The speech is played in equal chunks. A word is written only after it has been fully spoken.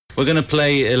We're going to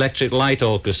play Electric Light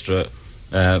Orchestra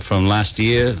from last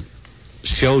year,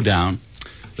 Showdown,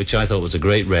 which I thought was a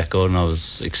great record, and I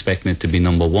was expecting it to be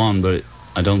number one, but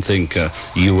I don't think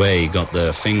UA got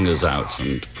their fingers out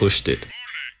and pushed it.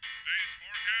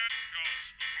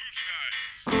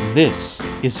 This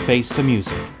is Face the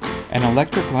Music, an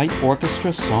Electric Light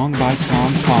Orchestra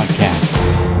song-by-song podcast.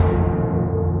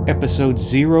 Episode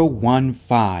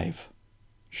 015,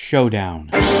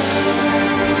 Showdown.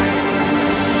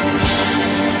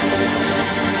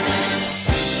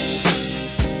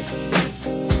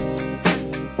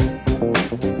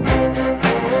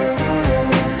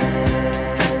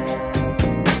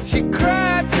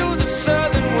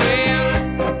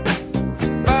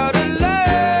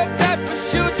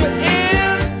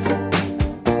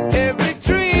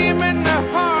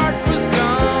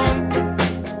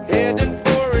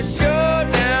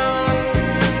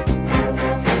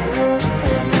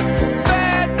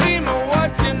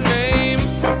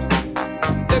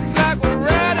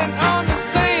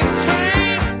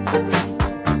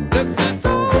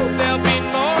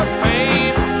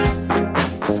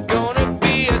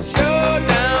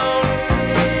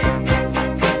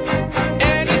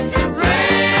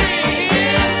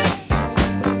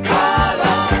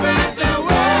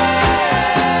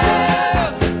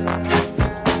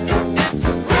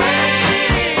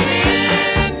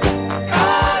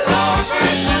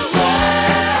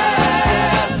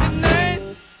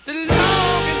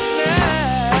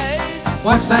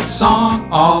 What's that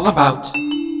song all about?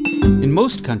 In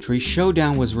most countries,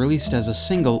 Showdown was released as a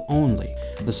single only.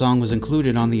 The song was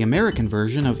included on the American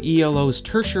version of ELO's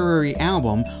tertiary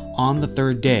album On the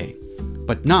Third Day,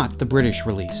 but not the British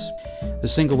release. The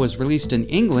single was released in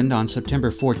England on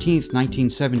September 14,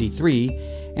 1973,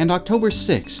 and October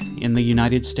 6th in the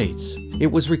United States.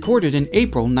 It was recorded in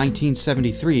April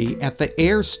 1973 at the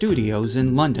Air Studios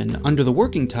in London under the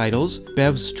working titles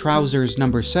Bev's Trousers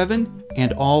No. 7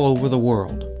 and All Over the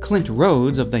World. Clint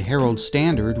Rhodes of the Herald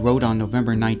Standard wrote on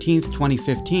November 19,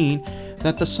 2015,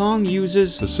 that the song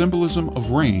uses the symbolism of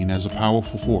rain as a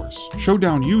powerful force.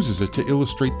 Showdown uses it to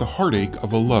illustrate the heartache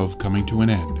of a love coming to an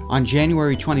end. On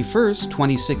January 21,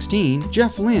 2016,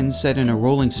 Jeff Lynne said in a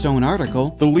Rolling Stone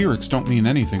article, "The lyrics don't mean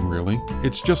anything really.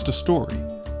 It's just a story.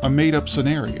 A made-up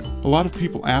scenario. A lot of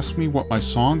people ask me what my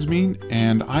songs mean,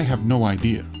 and I have no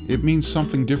idea. It means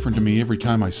something different to me every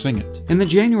time I sing it." In the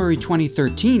January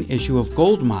 2013 issue of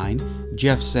Goldmine,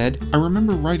 Jeff said, "I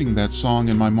remember writing that song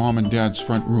in my mom and dad's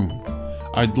front room.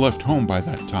 I'd left home by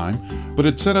that time, but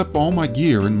had set up all my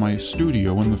gear in my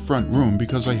studio in the front room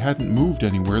because I hadn't moved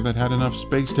anywhere that had enough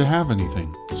space to have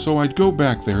anything. So I'd go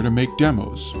back there to make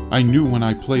demos. I knew when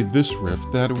I played this riff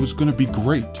that it was going to be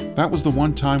great. That was the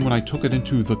one time when I took it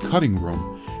into the cutting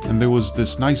room, and there was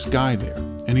this nice guy there,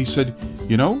 and he said,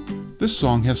 'You know, this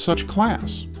song has such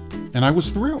class.' And I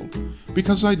was thrilled,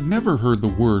 because I'd never heard the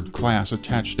word class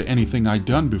attached to anything I'd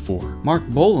done before." Mark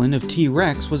Bolan of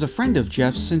T-Rex was a friend of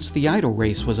Jeff's since the Idol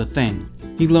race was a thing.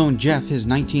 He loaned Jeff his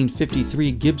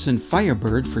 1953 Gibson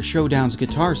Firebird for Showdown's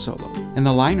guitar solo. In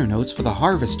the liner notes for the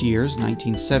Harvest years,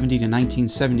 1970 to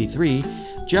 1973,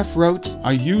 Jeff wrote,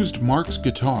 "I used Mark's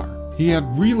guitar. He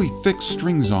had really thick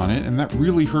strings on it, and that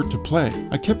really hurt to play.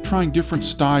 I kept trying different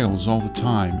styles all the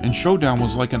time, and Showdown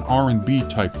was like an R&B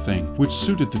type thing, which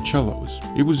suited the cellos.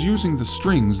 It was using the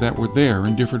strings that were there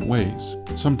in different ways,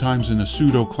 sometimes in a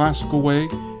pseudo-classical way,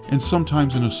 and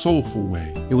sometimes in a soulful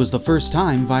way." It was the first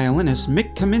time violinist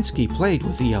Mick Kaminsky played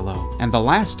with ELO, and the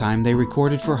last time they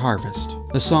recorded for Harvest.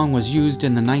 The song was used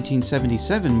in the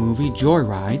 1977 movie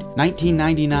Joyride,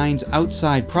 1999's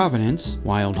Outside Providence,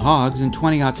 Wild Hogs in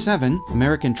 2007,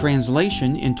 American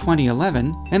Translation in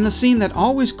 2011, and the scene that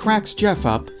always cracks Jeff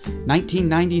up,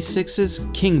 1996's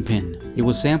Kingpin. It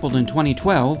was sampled in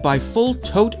 2012 by Full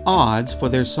Tote Odds for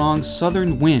their song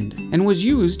Southern Wind, and was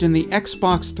used in the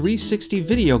Xbox 360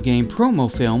 video game promo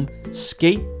film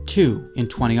Skate 2 in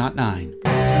 2009.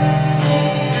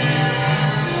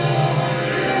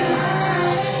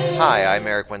 Hi, I'm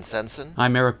Eric Winsenson.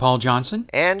 I'm Eric Paul Johnson.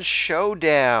 And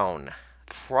Showdown.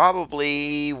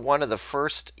 Probably one of the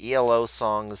first ELO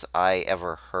songs I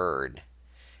ever heard.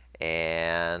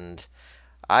 And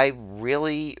I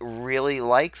really, really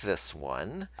like this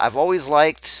one. I've always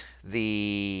liked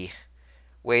the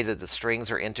way that the strings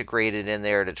are integrated in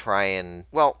there to try and,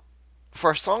 well,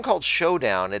 for a song called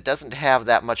Showdown, it doesn't have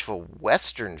that much of a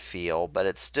Western feel, but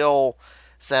it still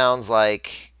sounds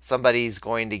like somebody's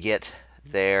going to get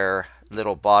their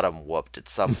little bottom whooped at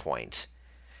some point.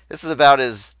 This is about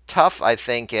as tough, I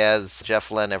think, as Jeff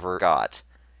Lynne ever got,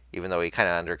 even though he kind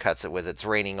of undercuts it with "It's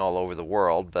Raining All Over the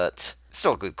World," but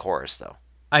still a good chorus, though.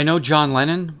 I know John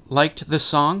Lennon liked this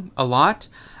song a lot.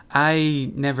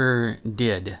 I never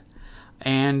did.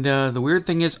 And the weird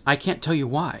thing is, I can't tell you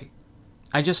why.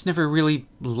 I just never really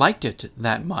liked it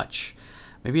that much.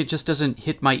 Maybe it just doesn't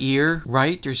hit my ear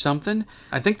right or something.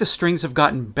 I think the strings have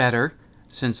gotten better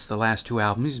since the last two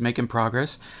albums. He's making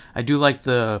progress. I do like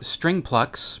the string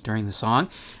plucks during the song,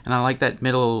 and I like that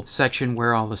middle section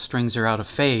where all the strings are out of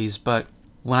phase. But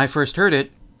when I first heard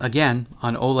it, again,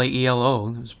 on Ole ELO,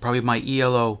 it was probably my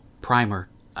ELO primer,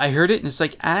 I heard it and it's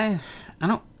like, I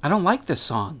don't like this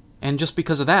song. And just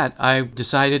because of that, I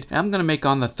decided I'm going to make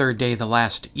On the Third Day the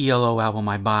last ELO album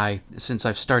I buy since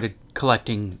I've started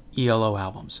collecting ELO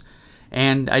albums.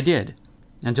 And I did,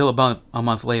 until about a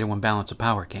month later when Balance of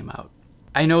Power came out.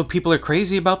 I know people are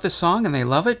crazy about this song and they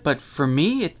love it, but for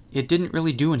me, it didn't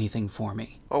really do anything for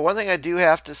me. Well, one thing I do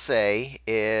have to say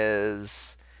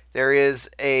is there is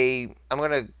I'm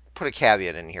going to put a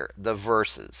caveat in here, the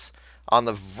verses. On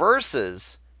the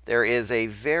verses, there is a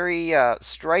very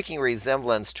striking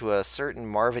resemblance to a certain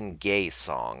Marvin Gaye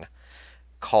song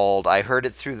called I Heard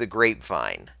It Through the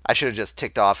Grapevine. I should have just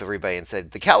ticked off everybody and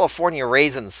said, the California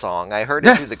Raisins song, I heard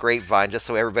it through the grapevine, just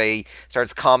so everybody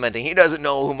starts commenting, he doesn't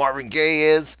know who Marvin Gaye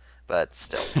is. But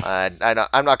still, I'm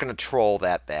not going to troll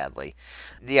that badly.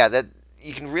 Yeah, that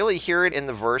you can really hear it in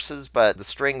the verses, but the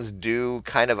strings do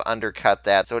kind of undercut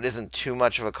that, so it isn't too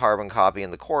much of a carbon copy,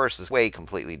 and the chorus is way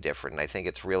completely different. And I think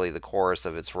it's really the chorus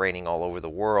of It's Raining All Over the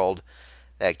World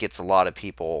that gets a lot of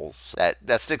people's,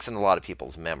 that sticks in a lot of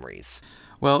people's memories.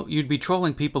 Well, you'd be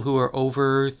trolling people who are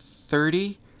over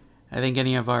 30. I think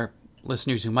any of our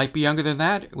listeners who might be younger than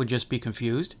that would just be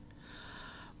confused.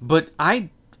 But I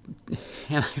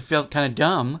felt kind of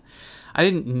dumb. I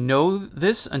didn't know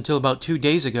this until about 2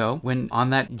 days ago when on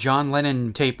that John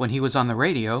Lennon tape when he was on the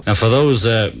radio. Now, for those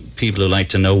people who like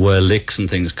to know where licks and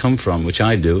things come from, which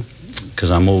I do,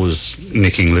 because I'm always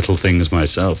nicking little things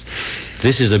myself,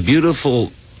 this is a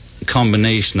beautiful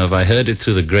combination of I Heard It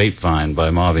Through the Grapevine by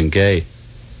Marvin Gaye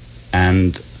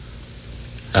and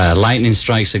Lightning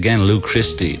Strikes Again, Lou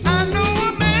Christie.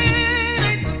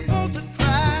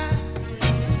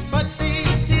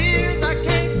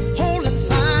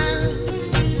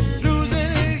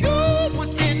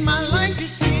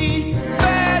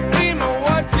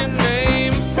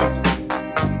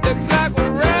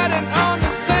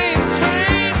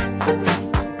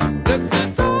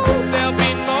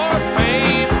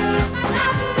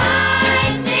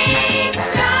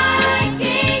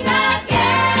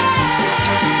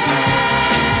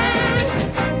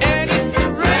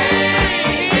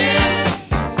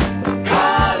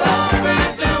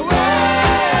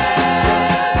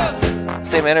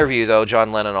 Interview, though,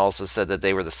 John Lennon also said that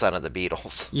they were the son of the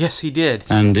Beatles. Yes, he did.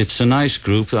 And it's a nice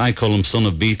group. I call them Son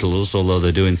of Beatles, although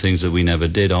they're doing things that we never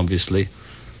did, obviously.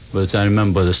 But I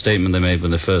remember the statement they made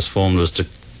when they first formed was to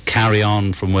carry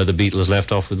on from where the Beatles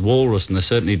left off with Walrus, and they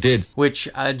certainly did. Which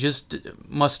just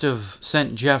must have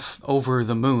sent Jeff over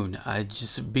the moon.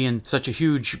 Just being such a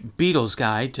huge Beatles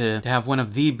guy, to have one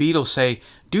of the Beatles say,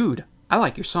 dude, I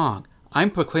like your song. I'm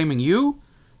proclaiming you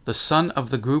the son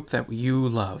of the group that you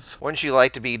love. Wouldn't you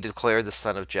like to be declared the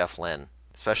son of Jeff Lynne?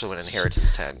 Especially when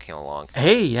Inheritance Time came along.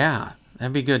 Hey, yeah.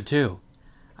 That'd be good, too.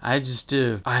 I just,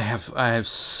 I have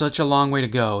such a long way to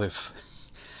go if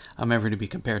I'm ever to be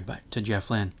compared to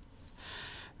Jeff Lynne.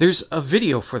 There's a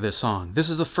video for this song. This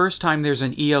is the first time there's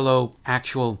an ELO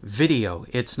actual video.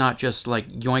 It's not just like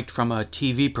yoinked from a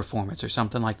TV performance or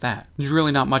something like that. There's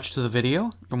really not much to the video.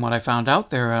 From what I found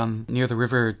out, they're near the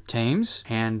River Thames,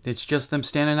 and it's just them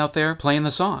standing out there playing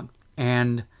the song.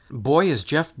 And boy, is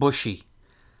Jeff bushy.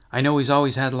 I know he's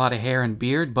always had a lot of hair and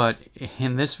beard, but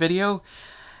in this video,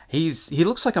 he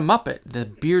looks like a Muppet. The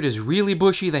beard is really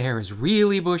bushy, the hair is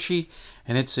really bushy,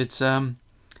 and it's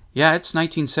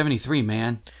 1973,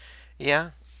 man.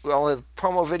 Yeah. Well, the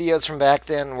promo videos from back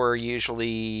then were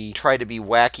usually try to be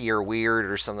wacky or weird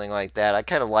or something like that. I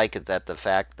kind of like it the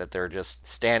fact that they're just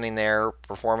standing there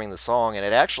performing the song. And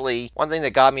it actually, one thing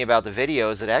that got me about the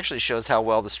video is it actually shows how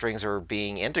well the strings are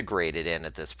being integrated in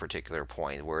at this particular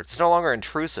point, where it's no longer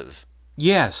intrusive.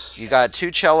 Yes. You got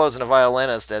two cellos and a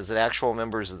violinist as the actual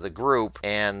members of the group,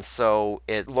 and so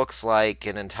it looks like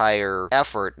an entire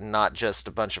effort, not just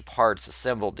a bunch of parts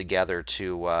assembled together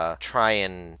to try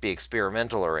and be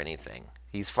experimental or anything.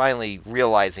 He's finally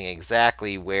realizing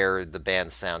exactly where the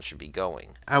band's sound should be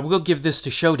going. I will give this to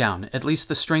Showdown. At least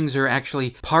the strings are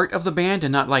actually part of the band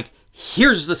and not like,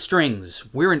 here's the strings,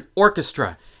 we're an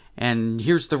orchestra, and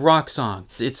here's the rock song.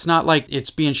 It's not like it's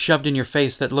being shoved in your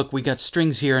face that, look, we got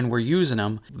strings here and we're using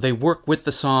them. They work with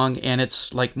the song, and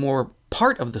it's like more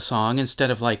part of the song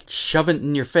instead of like shoving it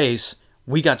in your face.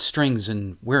 We got strings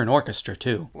and we're an orchestra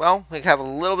too. Well, we have a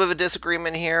little bit of a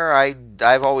disagreement here.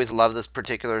 I've always loved this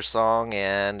particular song,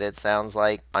 and it sounds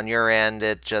like on your end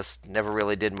it just never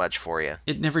really did much for you.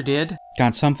 It never did?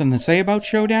 Got something to say about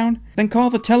Showdown? Then call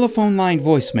the telephone line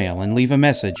voicemail and leave a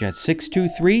message at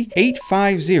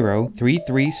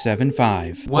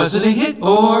 623-850-3375. Was it a hit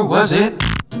or was it?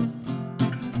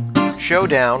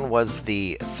 Showdown was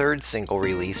the third single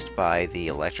released by the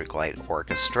Electric Light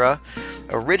Orchestra,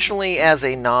 originally as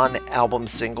a non-album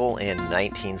single in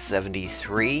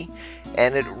 1973,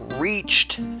 and it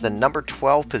reached the number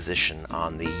 12 position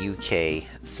on the UK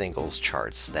singles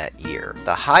charts that year.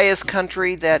 The highest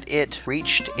country that it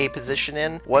reached a position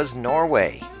in was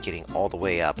Norway, getting all the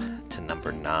way up to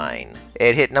number 9.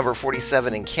 It hit number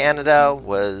 47 in Canada,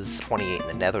 was 28 in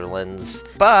the Netherlands,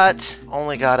 but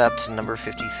only got up to number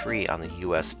 53 on the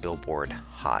US Billboard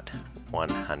Hot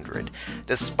 100,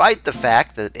 despite the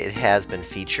fact that it has been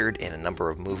featured in a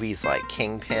number of movies like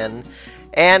Kingpin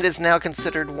and is now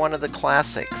considered one of the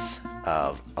classics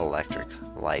of Electric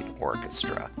Light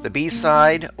Orchestra. The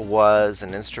B-side was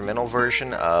an instrumental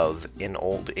version of In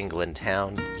Old England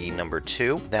Town, Ye No.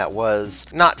 2, that was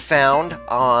not found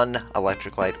on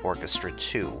Electric Light Orchestra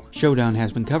 2. Showdown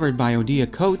has been covered by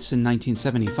Odia Coates in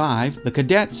 1975, the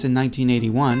Cadets in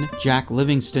 1981, Jack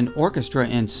Livingston Orchestra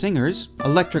and Singers,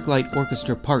 Electric Light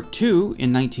Orchestra Part 2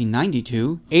 in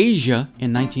 1992, Asia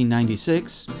in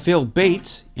 1996, Phil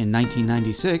Bates in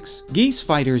 1996, Geese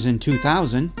Fighters in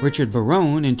 2000, Richard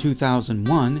Barone in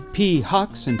 2001, P.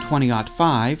 Hux in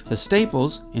 2005, The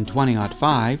Staples in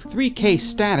 2005, 3K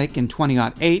Static in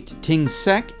 2008, Ting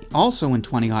Sek also in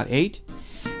 2008,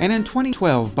 and in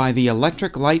 2012 by the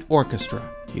Electric Light Orchestra.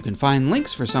 You can find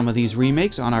links for some of these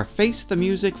remakes on our Face the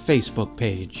Music Facebook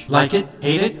page. Like it?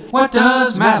 Hate it? What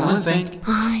does Madeline think?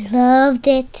 I loved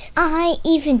it. I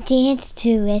even danced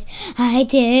to it. I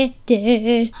did.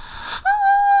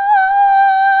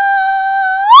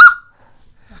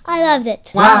 I loved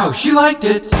it. Wow, she liked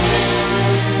it.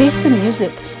 Face the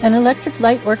Music, an Electric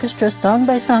Light Orchestra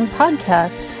song-by-song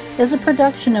podcast, is a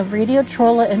production of Radio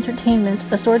Trolla Entertainment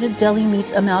Assorted Deli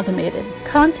Meats Amalgamated.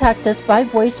 Contact us by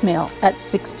voicemail at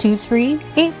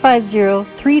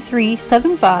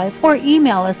 623-850-3375 or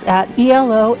email us at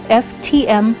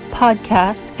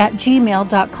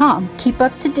eloftmpodcast@gmail.com. Keep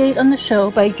up to date on the show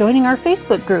by joining our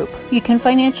Facebook group. You can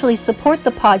financially support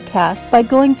the podcast by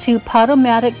going to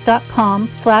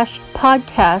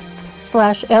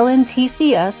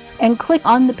podomatic.com/podcasts/LNTCS and click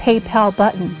on the PayPal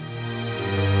button.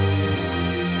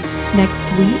 Next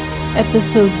week,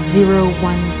 episode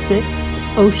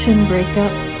 016, Ocean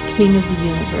Breakup, King of the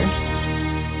Universe.